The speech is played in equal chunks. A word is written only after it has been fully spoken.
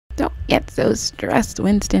Don't get so stressed,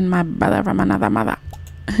 Winston, my brother from another mother.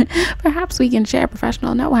 Perhaps we can share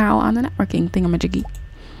professional know-how on the networking thingamajiggy.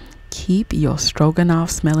 Keep your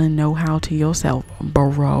stroganoff smelling know-how to yourself,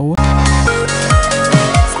 bro.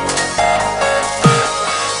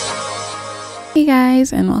 Hey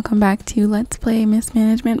guys, and welcome back to Let's Play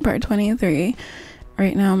Mismanagement Part 23.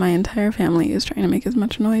 Right now my entire family is trying to make as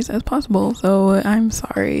much noise as possible, so I'm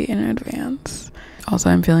sorry in advance.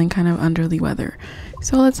 Also, I'm feeling kind of under the weather.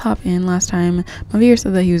 So let's hop in. Last time, Mahvir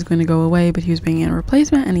said that he was going to go away, but he was bringing in a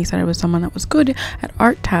replacement, and he said it was someone that was good at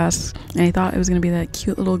art tasks, and he thought it was going to be that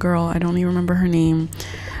cute little girl. I don't even remember her name.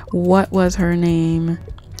 What was her name?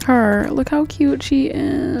 Her. Look how cute she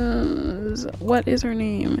is. What is her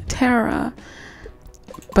name? Tara.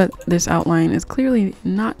 But this outline is clearly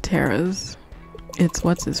not Tara's. It's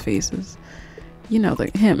what's his face's. You know,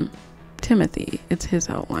 him. Timothy. It's his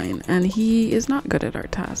outline, and he is not good at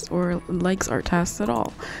art tasks or likes art tasks at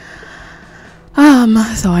all.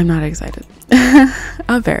 So I'm not excited.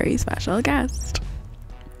 A very special guest.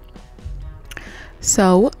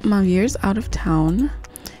 So Mahvir's out of town,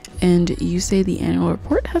 and you say the annual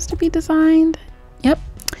report has to be designed. Yep,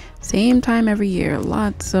 same time every year.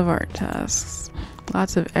 Lots of art tasks,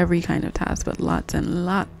 lots of every kind of task, but lots and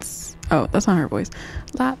lots. Oh, that's not her voice.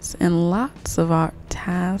 Lots and lots of art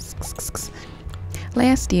tasks.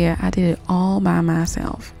 Last year, I did it all by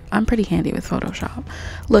myself. I'm pretty handy with Photoshop.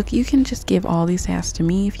 Look, you can just give all these tasks to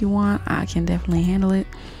me if you want. I can definitely handle it.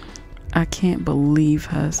 I can't believe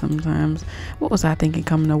her sometimes. What was I thinking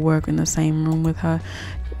coming to work in the same room with her?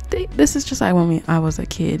 This is just like when I was a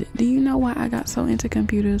kid. Do you know why I got so into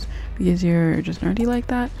computers? Because you're just nerdy like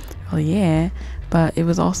that? Oh yeah, but it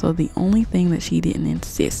was also the only thing that she didn't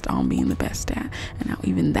insist on being the best at, and now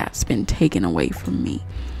even that's been taken away from me.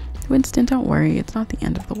 Winston, don't worry, it's not the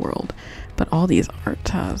end of the world, but all these art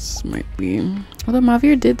tasks might be. Although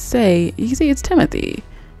Mahvir did say, you see, it's Timothy.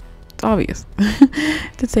 It's obvious.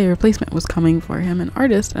 Did say a replacement was coming for him, an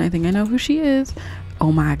artist, and I think I know who she is.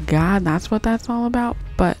 Oh my god, that's what that's all about.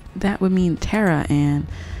 But that would mean Tara and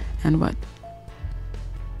what?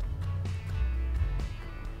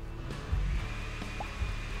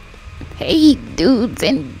 Hey dudes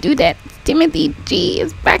and dudettes, Timothy G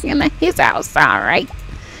is back in his house, alright?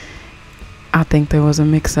 I think there was a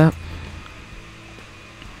mix-up.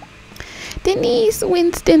 Denise,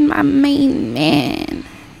 Winston, my main man.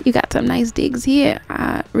 You got some nice digs here.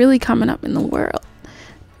 Really coming up in the world.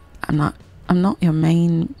 I'm not your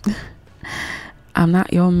main I'm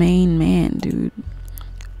not your main man, dude.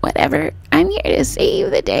 Whatever. I'm here to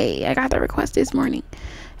save the day. I got the request this morning.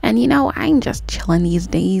 And you know, I'm just chilling these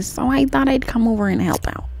days, so I thought I'd come over and help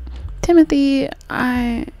out. Timothy,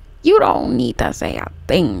 you don't need to say a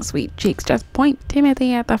thing, sweet cheeks. Just point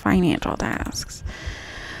Timothy at the financial tasks.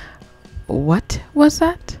 What was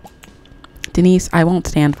that? Denise, I won't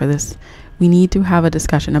stand for this. We need to have a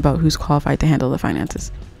discussion about who's qualified to handle the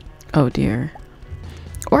finances. Oh dear.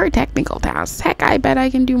 Or technical tasks. Heck, I bet I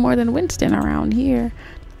can do more than Winston around here.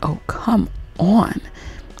 Oh, come on.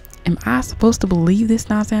 Am I supposed to believe this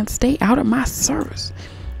nonsense? Stay out of my service.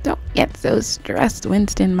 Don't get so stressed,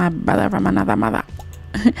 Winston, my brother from another mother.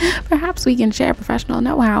 Perhaps we can share professional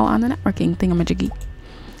know-how on the networking thingamajiggy.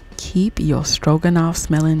 Keep your stroganoff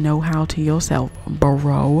smelling know-how to yourself,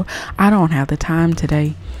 bro. I don't have the time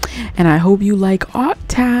today. And I hope you like art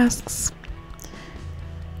tasks.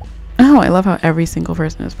 Oh, I love how every single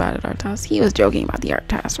person is bad at art tasks. He was joking about the art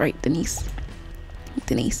tasks, right, Denise?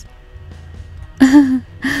 Denise.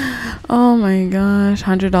 Oh my gosh,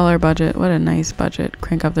 $100 budget. What a nice budget.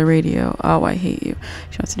 Crank up the radio. Oh, I hate you.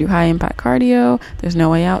 She wants to do high impact cardio. There's no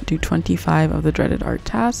way out. Do 25 of the dreaded art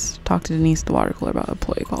tasks. Talk to Denise, the water cooler, about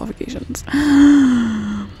employee qualifications.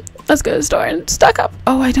 Let's go to the store and stock up.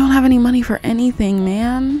 Oh, I don't have any money for anything,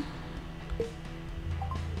 man.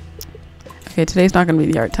 Okay, today's not going to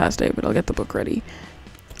be the art task day, but I'll get the book ready.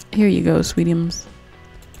 Here you go, sweetiums.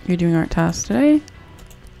 You're doing art tasks today.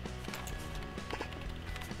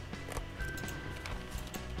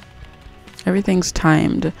 Everything's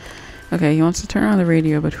timed. Okay, he wants to turn on the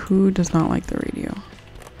radio, but who does not like the radio?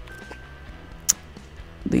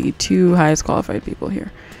 The two highest qualified people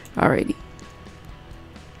here. Alrighty.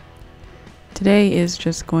 Today is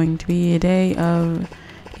just going to be a day of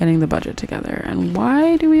getting the budget together. And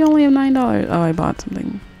why do we only have $9? Oh, I bought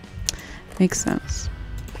something. Makes sense.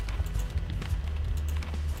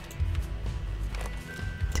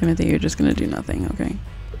 Timothy, you're just gonna do nothing, okay?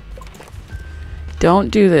 Don't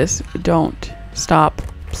do this. Don't. Stop.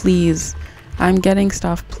 Please. I'm getting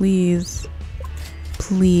stuff. Please.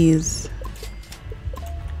 Please.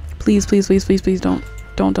 Please, please, please, please, please don't.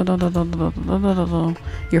 Don't.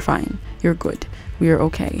 You're fine. You're good. We are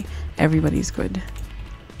okay. Everybody's good.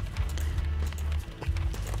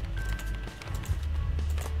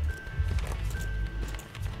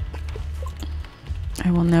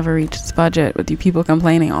 I will never reach this budget with you people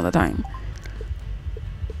complaining all the time.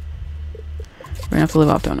 We're gonna have to live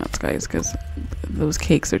off donuts, guys, because those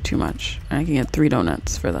cakes are too much. And I can get 3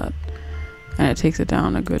 donuts for that. And it takes it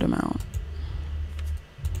down a good amount.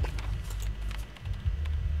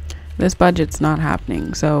 This budget's not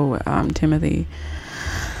happening. So, Timothy,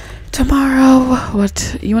 tomorrow,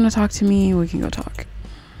 what? You want to talk to me? We can go talk.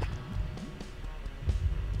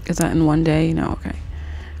 Is that in one day? No, okay.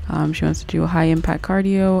 She wants to do a high impact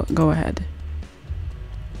cardio. Go ahead.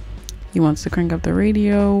 He wants to crank up the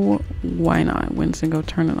radio. Why not? Winston, go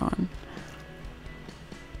turn it on.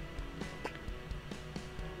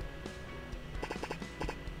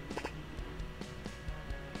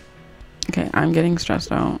 Okay, I'm getting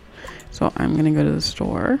stressed out. So I'm going to go to the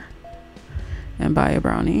store and buy a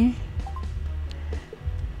brownie.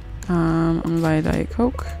 I'm going to buy a Diet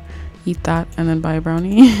Coke. Eat that and then buy a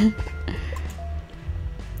brownie.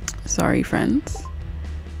 Sorry, friends.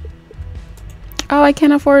 Oh, I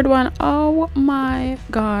can't afford one. Oh my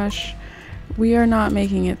gosh. We are not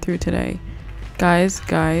making it through today. Guys,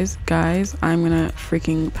 I'm gonna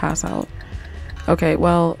freaking pass out. Okay,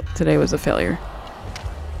 well, today was a failure.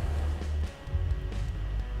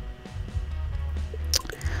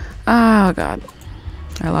 Oh god.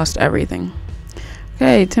 I lost everything.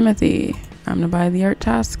 Okay, Timothy. I'm gonna buy the art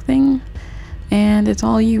task thing. And it's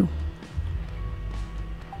all you.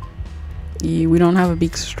 We don't have a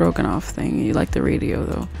beak stroking off thing. You like the radio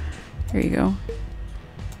though. Here you go.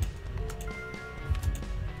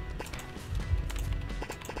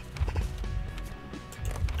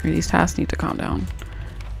 These tasks need to calm down.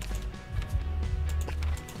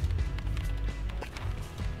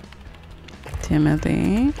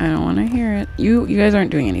 Timothy, I don't want to hear it. You guys aren't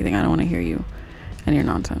doing anything. I don't want to hear you and your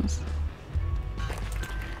nonsense.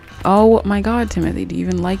 Oh my god, Timothy, do you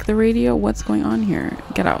even like the radio? What's going on here?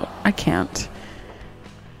 Get out. I can't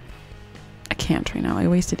right now. I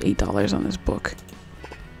wasted $8 on this book.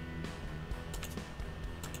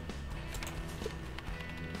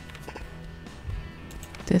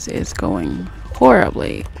 This is going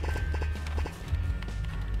horribly.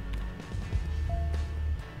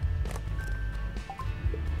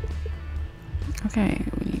 Okay,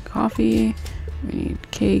 we need coffee, we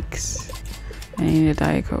need cakes, and I need a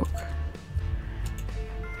Diet Coke.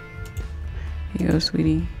 Here you go,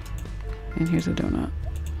 sweetie. And here's a donut.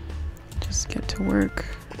 Just get to work.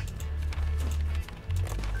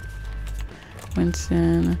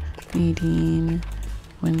 Winston, Nadine,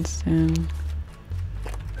 Winston.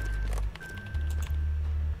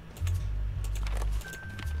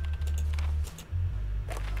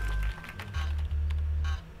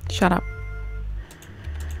 Shut up.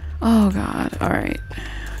 Oh god, alright.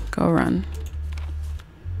 Go run.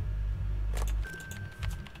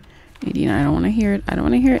 Nadine, I don't want to hear it. I don't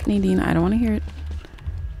want to hear it, Nadine. I don't want to hear it.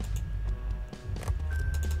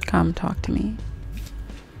 Come talk to me.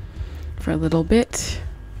 For a little bit.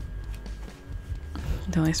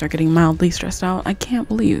 Until I start getting mildly stressed out. I can't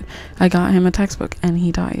believe I got him a textbook and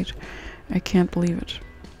he died. I can't believe it.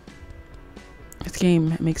 This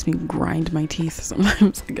game makes me grind my teeth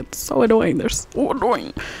sometimes. Like, it's so annoying. They're so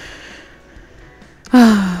annoying.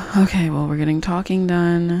 Okay, well, we're getting talking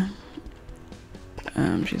done.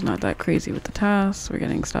 She's not that crazy with the tasks. We're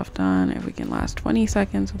getting stuff done. If we can last 20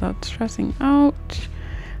 seconds without stressing out,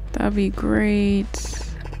 that'd be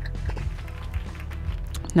great.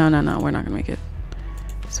 No, we're not gonna make it.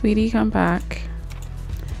 Sweetie, come back.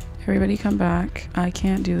 Everybody come back. I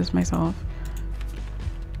can't do this myself.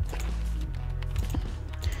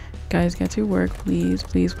 Guys, get to work, please.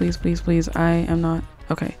 I am not...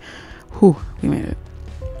 Okay. Whew, we made it.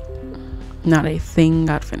 Not a thing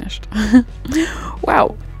got finished.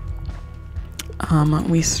 Wow.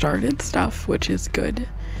 We started stuff, which is good.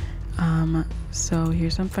 So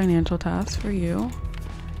here's some financial tasks for you.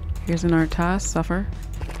 Here's an art task, suffer.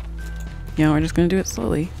 You know, we're just gonna do it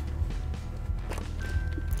slowly.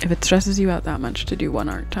 If it stresses you out that much to do one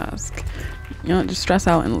art task, you know, just stress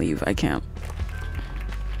out and leave. I can't.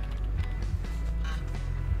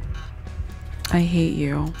 I hate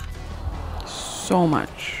you so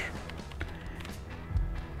much.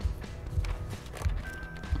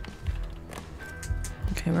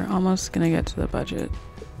 Okay, we're almost gonna get to the budget.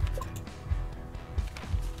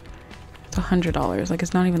 It's $100. Like,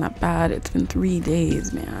 it's not even that bad. It's been 3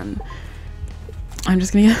 days, man. I'm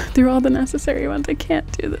just gonna get through all the necessary ones. I can't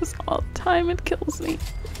do this all the time. It kills me.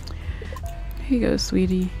 Here you go,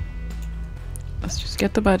 sweetie. Let's just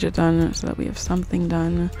get the budget done so that we have something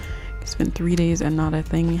done. It's been 3 days and not a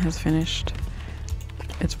thing has finished.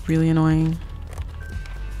 It's really annoying.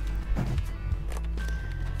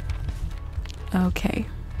 Okay.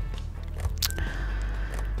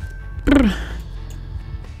 There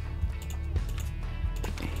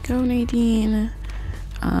you go, Nadine.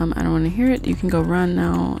 I don't want to hear it. You can go run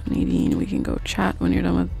now, Nadine. We can go chat when you're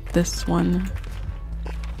done with this one.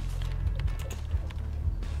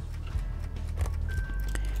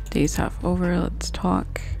 Day's half over. Let's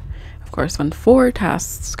talk. Of course, when 4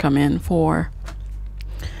 tasks come in, 4.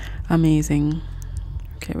 Amazing.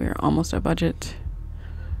 Okay, we are almost at budget.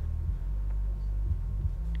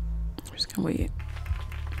 I'm just gonna wait.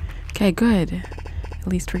 Okay, good. At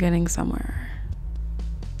least we're getting somewhere.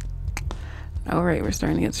 All right, we're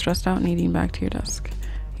starting to get stressed out. Nadine, back to your desk.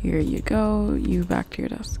 Here you go. You back to your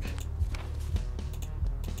desk.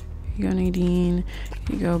 Here you go, Nadine.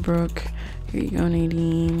 Here you go, Brooke. Here you go,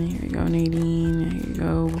 Nadine. Here you go, Nadine. Here you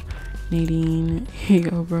go, Nadine. Here you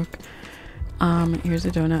go, Brooke. Here's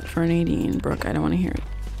a donut for Nadine. Brooke, I don't want to hear it.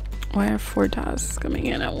 Why are 4 tasks coming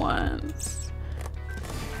in at once?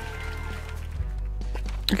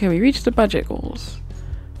 Okay, we reached the budget goals.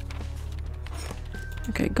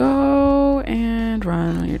 Okay, go and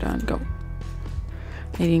run when you're done. Go.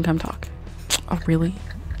 Nadine, come talk. Oh, really?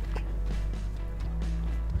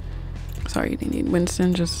 Sorry, Nadine.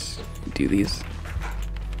 Winston, just do these.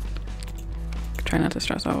 Try not to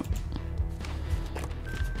stress out.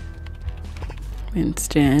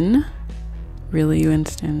 Winston. Really,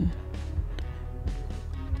 Winston?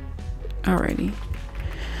 Alrighty.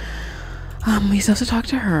 We still have to talk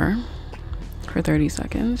to her for 30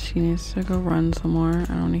 seconds. She needs to go run some more. I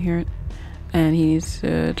don't want to hear it. And he needs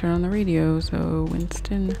to turn on the radio. So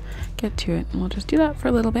Winston, get to it. And we'll just do that for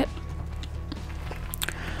a little bit.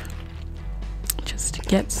 Just to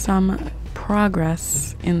get some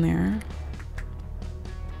progress in there.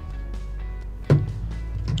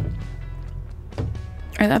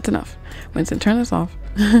 Alright, that's enough. Winston, turn this off.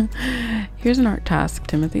 Here's an art task,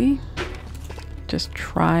 Timothy. Just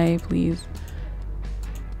try, please.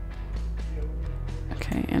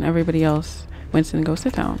 Okay, and everybody else, Winston, go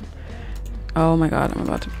sit down. Oh my god, I'm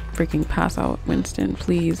about to freaking pass out. Winston,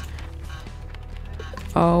 please.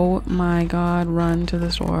 Oh my god, run to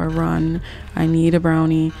the store, run. I need a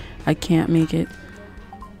brownie. I can't make it.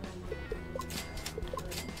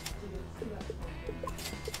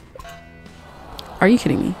 Are you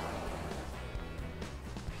kidding me?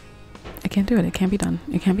 I can't do it. It can't be done.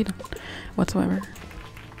 It can't be done whatsoever.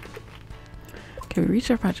 Okay, we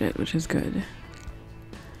reached our budget, which is good.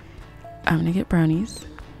 I'm gonna get brownies.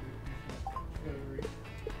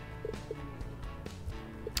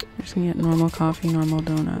 I'm just gonna get normal coffee, normal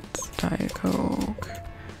donuts, Diet Coke.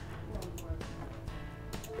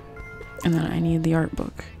 And then I need the art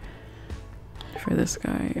book for this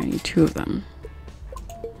guy. I need 2 of them.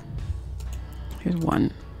 Here's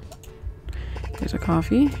 1. Here's a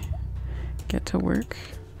coffee. Get to work.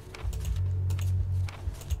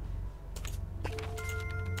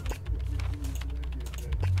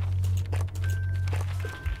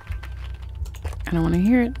 I don't want to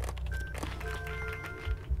hear it.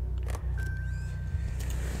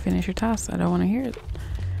 Finish your task. I don't want to hear it.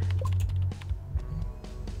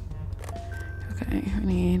 Okay,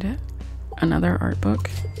 we need another art book,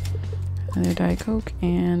 another Diet Coke,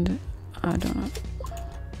 and a donut.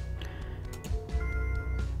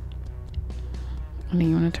 And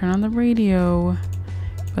you want to turn on the radio,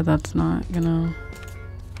 but that's not gonna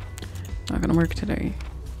work today.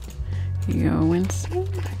 Here you go, Winston.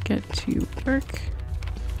 Get to work.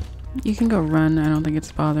 You can go run. I don't think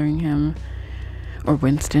it's bothering him. Or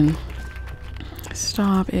Winston.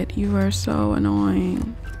 Stop it. You are so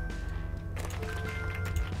annoying.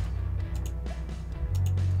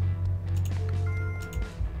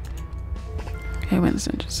 Okay,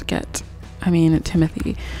 Winston, just get...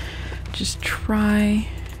 Timothy. Just try.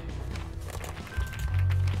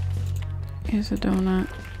 Here's a donut.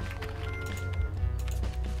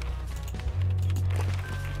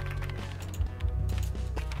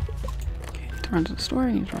 Run to the store.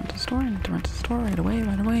 I need to run to the store. I need to run to the store right away,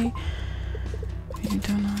 right away. We need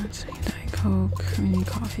donuts. We need Diet Coke. We need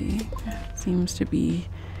coffee. It seems to be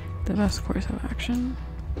the best course of action.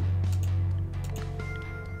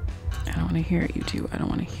 I don't want to hear it, you two. I don't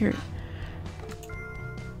want to hear it.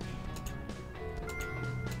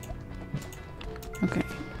 Okay.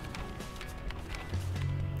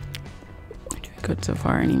 We're doing good so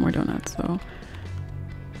far. I need more donuts, though.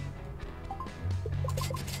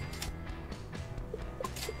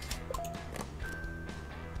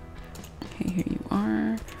 Here you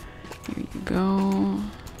are. Here you go.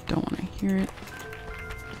 Don't want to hear it.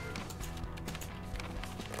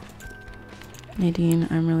 Nadine,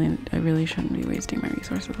 I really shouldn't be wasting my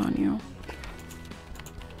resources on you.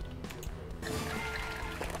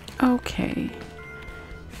 Okay.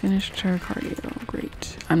 Finished her cardio.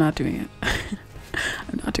 Great. I'm not doing it.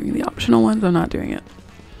 I'm not doing the optional ones. I'm not doing it.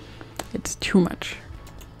 It's too much.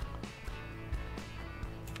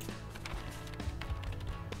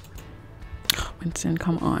 Winston,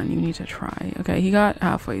 come on. You need to try. Okay, he got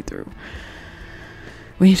halfway through.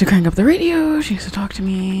 We need to crank up the radio. She needs to talk to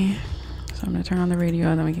me. So I'm going to turn on the radio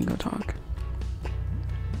and then we can go talk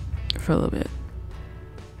for a little bit.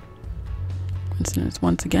 Winston is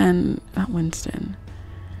once again not Winston.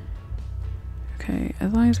 Okay,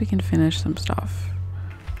 as long as we can finish some stuff.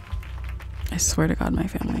 I swear to God, my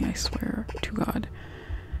family. I swear to God.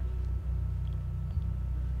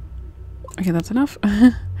 Okay, that's enough.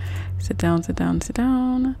 Sit down, sit down, sit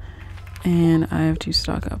down. And I have to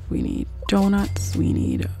stock up. We need donuts. We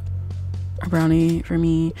need a brownie for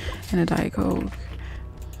me and a Diet Coke.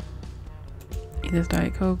 Eat this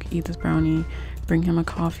Diet Coke, eat this brownie, bring him a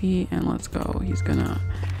coffee, and let's go. He's gonna...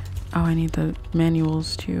 Oh, I need the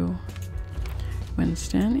manuals too.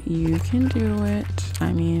 Winston, you can do it.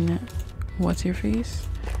 I mean, what's your face?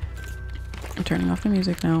 I'm turning off the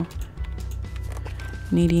music now.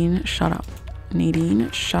 Nadine, shut up. Nadine,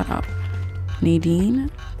 shut up. Nadine.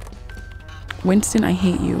 Winston, I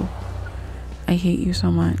hate you. I hate you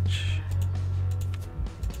so much.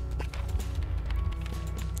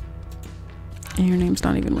 And your name's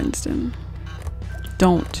not even Winston.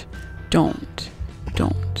 Don't.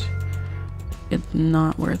 It's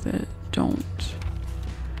not worth it. Don't.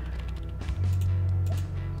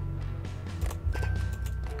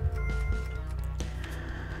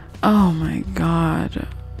 Oh my God.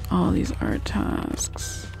 All these art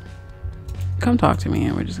tasks. Come talk to me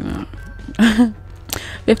and we're just gonna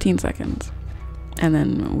 15 seconds. And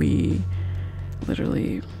then we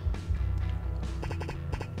literally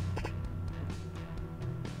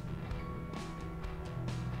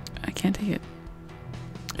I can't take it.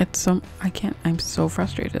 It's so I'm so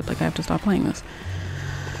frustrated. Like I have to stop playing this.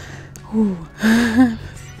 Ooh.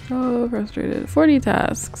 So frustrated. 40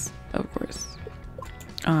 tasks, of course.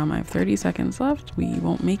 I have 30 seconds left. We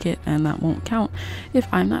won't make it, and that won't count if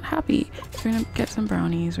I'm not happy. We're gonna get some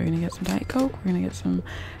brownies, we're gonna get some Diet Coke, we're gonna get some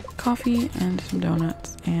coffee and some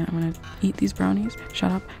donuts, and I'm gonna eat these brownies.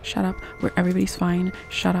 Shut up, where everybody's fine.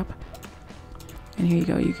 Shut up. And here you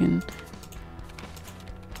go. You can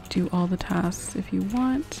do all the tasks if you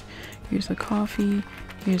want. Here's a coffee,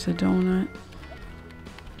 here's a donut,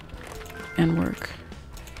 and work.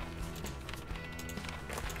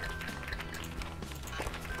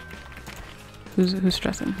 Who's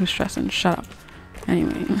stressing? Who's stressing? Shut up.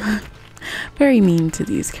 Anyway, very mean to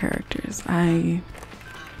these characters.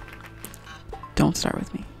 Don't start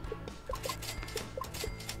with me.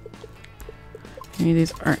 I need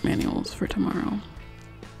these art manuals for tomorrow.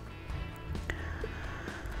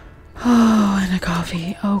 Oh, and a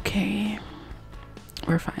coffee. Okay.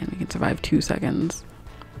 We're fine. We can survive 2 seconds.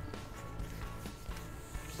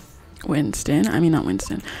 Winston. I mean, not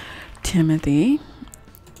Winston. Timothy.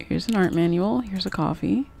 Here's an art manual. Here's a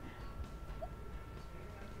coffee.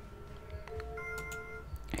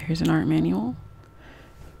 Here's an art manual.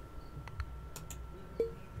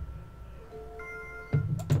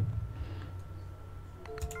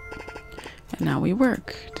 And now we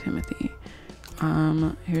work, Timothy.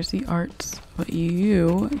 Here's the arts, but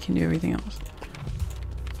you can do everything else.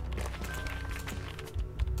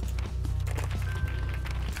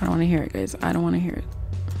 I don't want to hear it, guys. I don't want to hear it.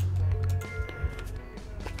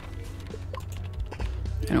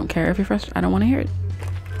 I don't care if you're frustrated. I don't want to hear it.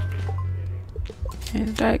 Okay,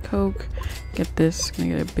 Diet Coke. Get this. Gonna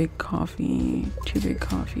get a big coffee. 2 big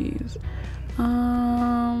coffees.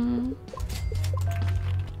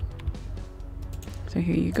 So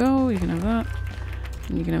here you go. You can have that.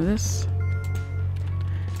 And you can have this.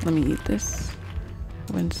 Let me eat this.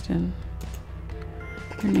 Winston.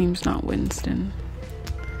 Your name's not Winston.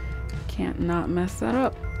 Can't not mess that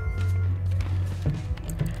up.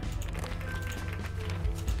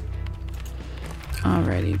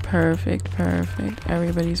 Alrighty, perfect.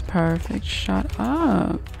 Everybody's perfect. Shut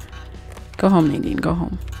up. Go home, Nadine. Go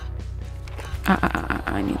home.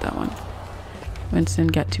 I need that one. Winston,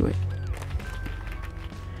 get to it.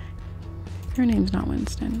 Your name's not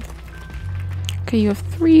Winston. Okay, you have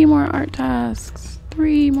 3 more art tasks.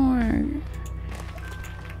 3 more.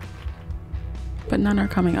 But none are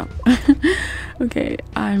coming up. Okay,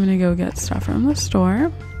 I'm gonna go get stuff from the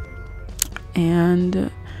store.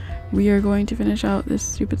 And we are going to finish out this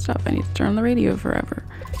stupid stuff. I need to turn on the radio forever.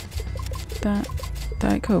 That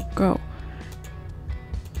Diet Coke, go.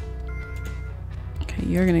 Okay,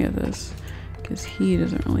 you're gonna get this. because he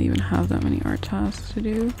doesn't really even have that many art tasks to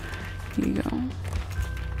do. Here you go.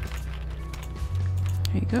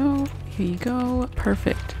 Here you go. Here you go.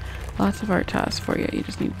 Perfect. Lots of art tasks for you. You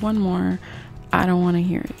just need one more. I don't want to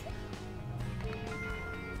hear it.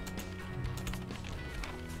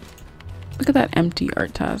 Look at that empty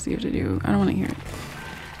art task you have to do. I don't want to hear it.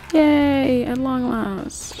 Yay! At long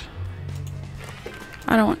last.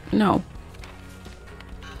 I don't want. No.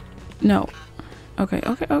 No. Okay.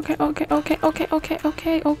 Okay.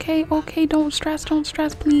 Don't stress,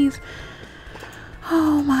 please.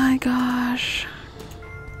 Oh my gosh.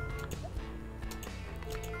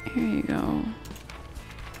 Here you go.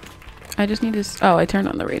 I just need this. Oh, I turned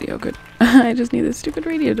on the radio. Good. I just need this stupid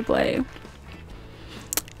radio to play.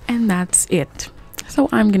 And that's it. So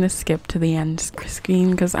I'm gonna skip to the end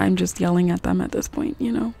screen because I'm just yelling at them at this point,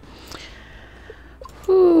 you know.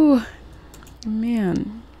 Whew.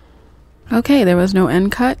 Man. Okay, there was no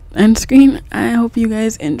end screen. I hope you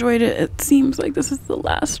guys enjoyed it. It seems like this is the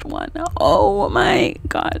last one. Oh my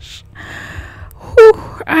gosh.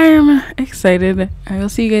 Whew, I am excited. I will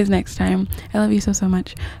see you guys next time. I love you so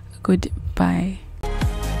much. Goodbye.